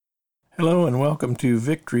Hello and welcome to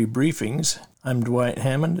Victory Briefings. I'm Dwight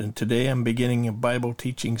Hammond, and today I'm beginning a Bible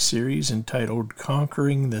teaching series entitled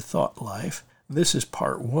Conquering the Thought Life. This is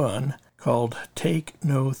part 1, called Take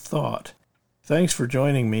No Thought. Thanks for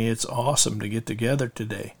joining me. It's awesome to get together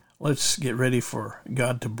today. Let's get ready for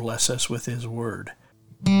God to bless us with His Word.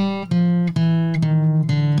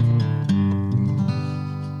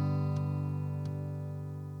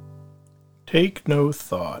 Take no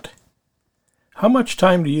thought. How much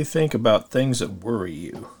time do you think about things that worry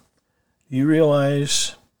you? Do you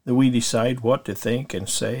realize that we decide what to think and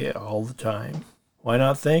say all the time? Why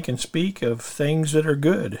not think and speak of things that are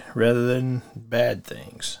good rather than bad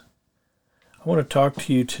things? I want to talk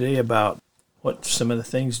to you today about what some of the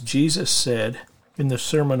things Jesus said in the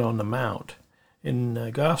Sermon on the Mount. In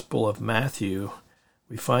the Gospel of Matthew,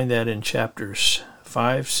 we find that in chapters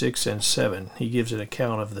 5, 6, and 7. He gives an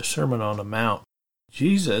account of the Sermon on the Mount.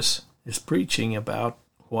 Jesus is preaching about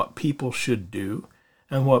what people should do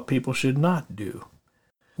and what people should not do.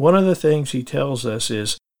 One of the things he tells us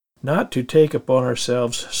is not to take upon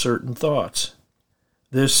ourselves certain thoughts.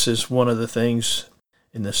 This is one of the things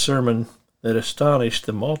in the sermon that astonished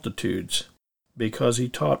the multitudes because he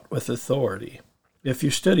taught with authority. If you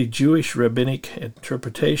study Jewish rabbinic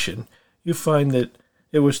interpretation, you find that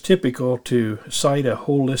it was typical to cite a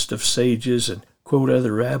whole list of sages and quote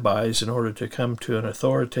other rabbis in order to come to an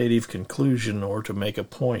authoritative conclusion or to make a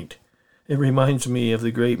point. It reminds me of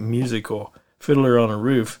the great musical Fiddler on a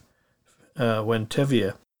Roof when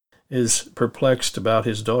Tevye is perplexed about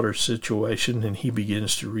his daughter's situation and he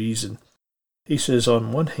begins to reason. He says,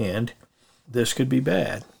 on one hand, this could be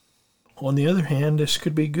bad. On the other hand, this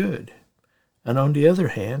could be good. And on the other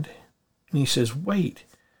hand, and he says, wait,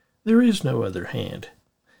 there is no other hand.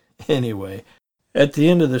 Anyway, at the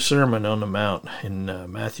end of the Sermon on the Mount in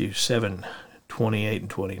Matthew 7, 28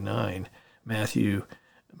 and 29, Matthew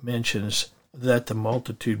mentions that the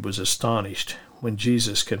multitude was astonished when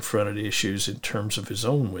Jesus confronted issues in terms of his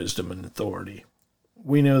own wisdom and authority.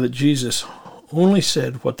 We know that Jesus only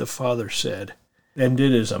said what the Father said, and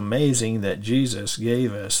it is amazing that Jesus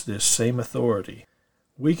gave us this same authority.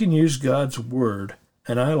 We can use God's Word,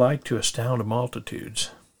 and I like to astound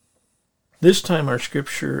multitudes. This time our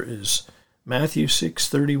scripture is Matthew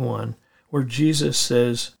 6:31, where Jesus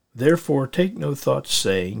says, therefore take no thought,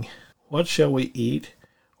 saying, what shall we eat,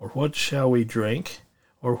 or what shall we drink,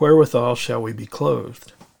 or wherewithal shall we be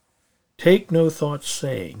clothed? Take no thought,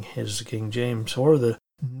 saying, as the King James or the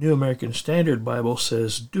New American Standard Bible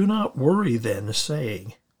says, do not worry then,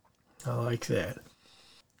 saying. I like that.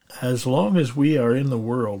 As long as we are in the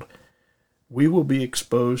world, we will be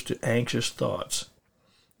exposed to anxious thoughts.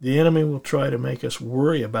 The enemy will try to make us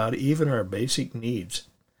worry about even our basic needs.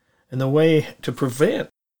 And the way to prevent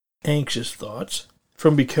anxious thoughts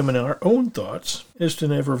from becoming our own thoughts is to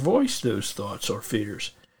never voice those thoughts or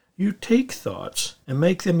fears. You take thoughts and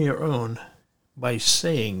make them your own by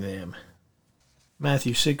saying them.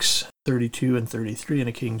 Matthew 6:32 and 33 in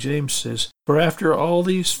the King James says, for after all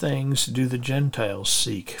these things do the Gentiles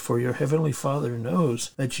seek, for your heavenly Father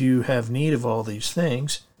knows that you have need of all these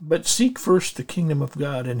things. But seek first the kingdom of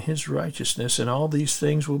God and his righteousness, and all these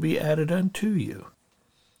things will be added unto you.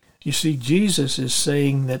 You see, Jesus is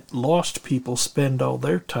saying that lost people spend all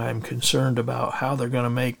their time concerned about how they're going to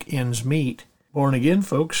make ends meet. Born-again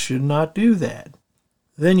folks should not do that.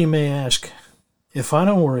 Then you may ask, if I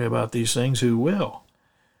don't worry about these things, who will?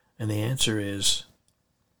 And the answer is,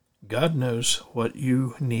 God knows what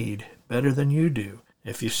you need better than you do.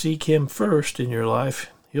 If you seek him first in your life,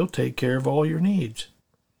 he'll take care of all your needs.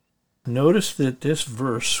 Notice that this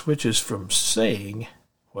verse switches from saying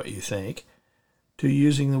what you think to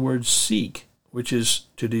using the word seek, which is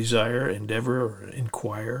to desire, endeavor, or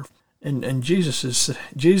inquire. And Jesus is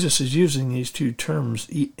using these two terms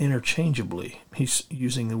interchangeably. He's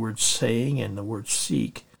using the word saying and the word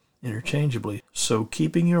seek interchangeably. So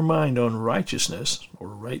keeping your mind on righteousness, or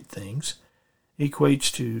right things,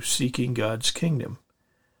 equates to seeking God's kingdom.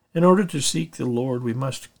 In order to seek the Lord, we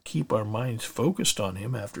must keep our minds focused on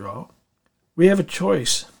him, after all. We have a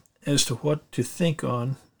choice as to what to think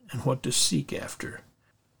on and what to seek after.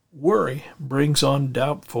 Worry brings on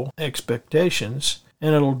doubtful expectations,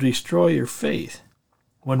 and it'll destroy your faith.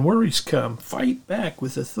 When worries come, fight back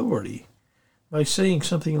with authority by saying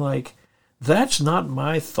something like, that's not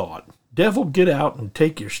my thought. Devil, get out and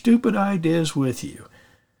take your stupid ideas with you.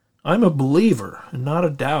 I'm a believer and not a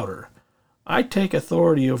doubter. I take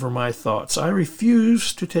authority over my thoughts. I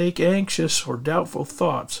refuse to take anxious or doubtful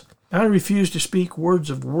thoughts. I refuse to speak words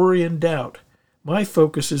of worry and doubt. My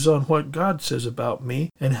focus is on what God says about me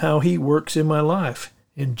and how he works in my life.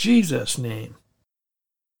 In Jesus' name.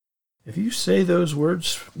 If you say those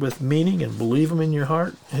words with meaning and believe them in your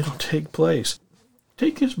heart, it'll take place.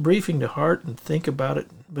 Take this briefing to heart and think about it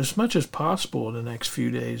as much as possible in the next few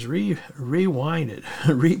days. Rewind it,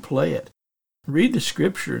 replay it. Read the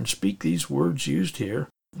scripture and speak these words used here,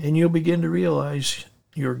 and you'll begin to realize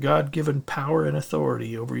your God-given power and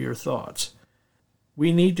authority over your thoughts.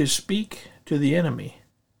 We need to speak to the enemy.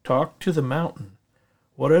 Talk to the mountain.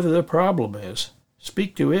 Whatever the problem is,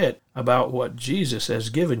 speak to it about what Jesus has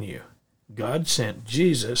given you. God sent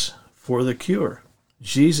Jesus for the cure.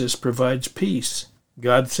 Jesus provides peace.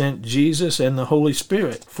 God sent Jesus and the Holy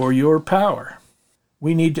Spirit for your power.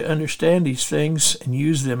 We need to understand these things and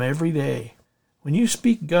use them every day. When you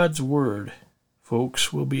speak God's word,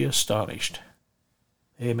 folks will be astonished.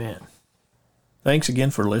 Amen. Thanks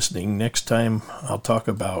again for listening. Next time I'll talk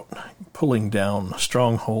about pulling down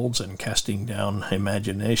strongholds and casting down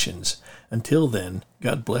imaginations. Until then,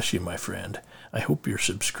 God bless you, my friend. I hope you're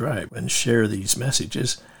subscribed and share these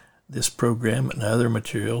messages. This program and other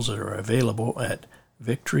materials are available at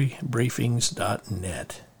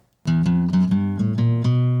victorybriefings.net.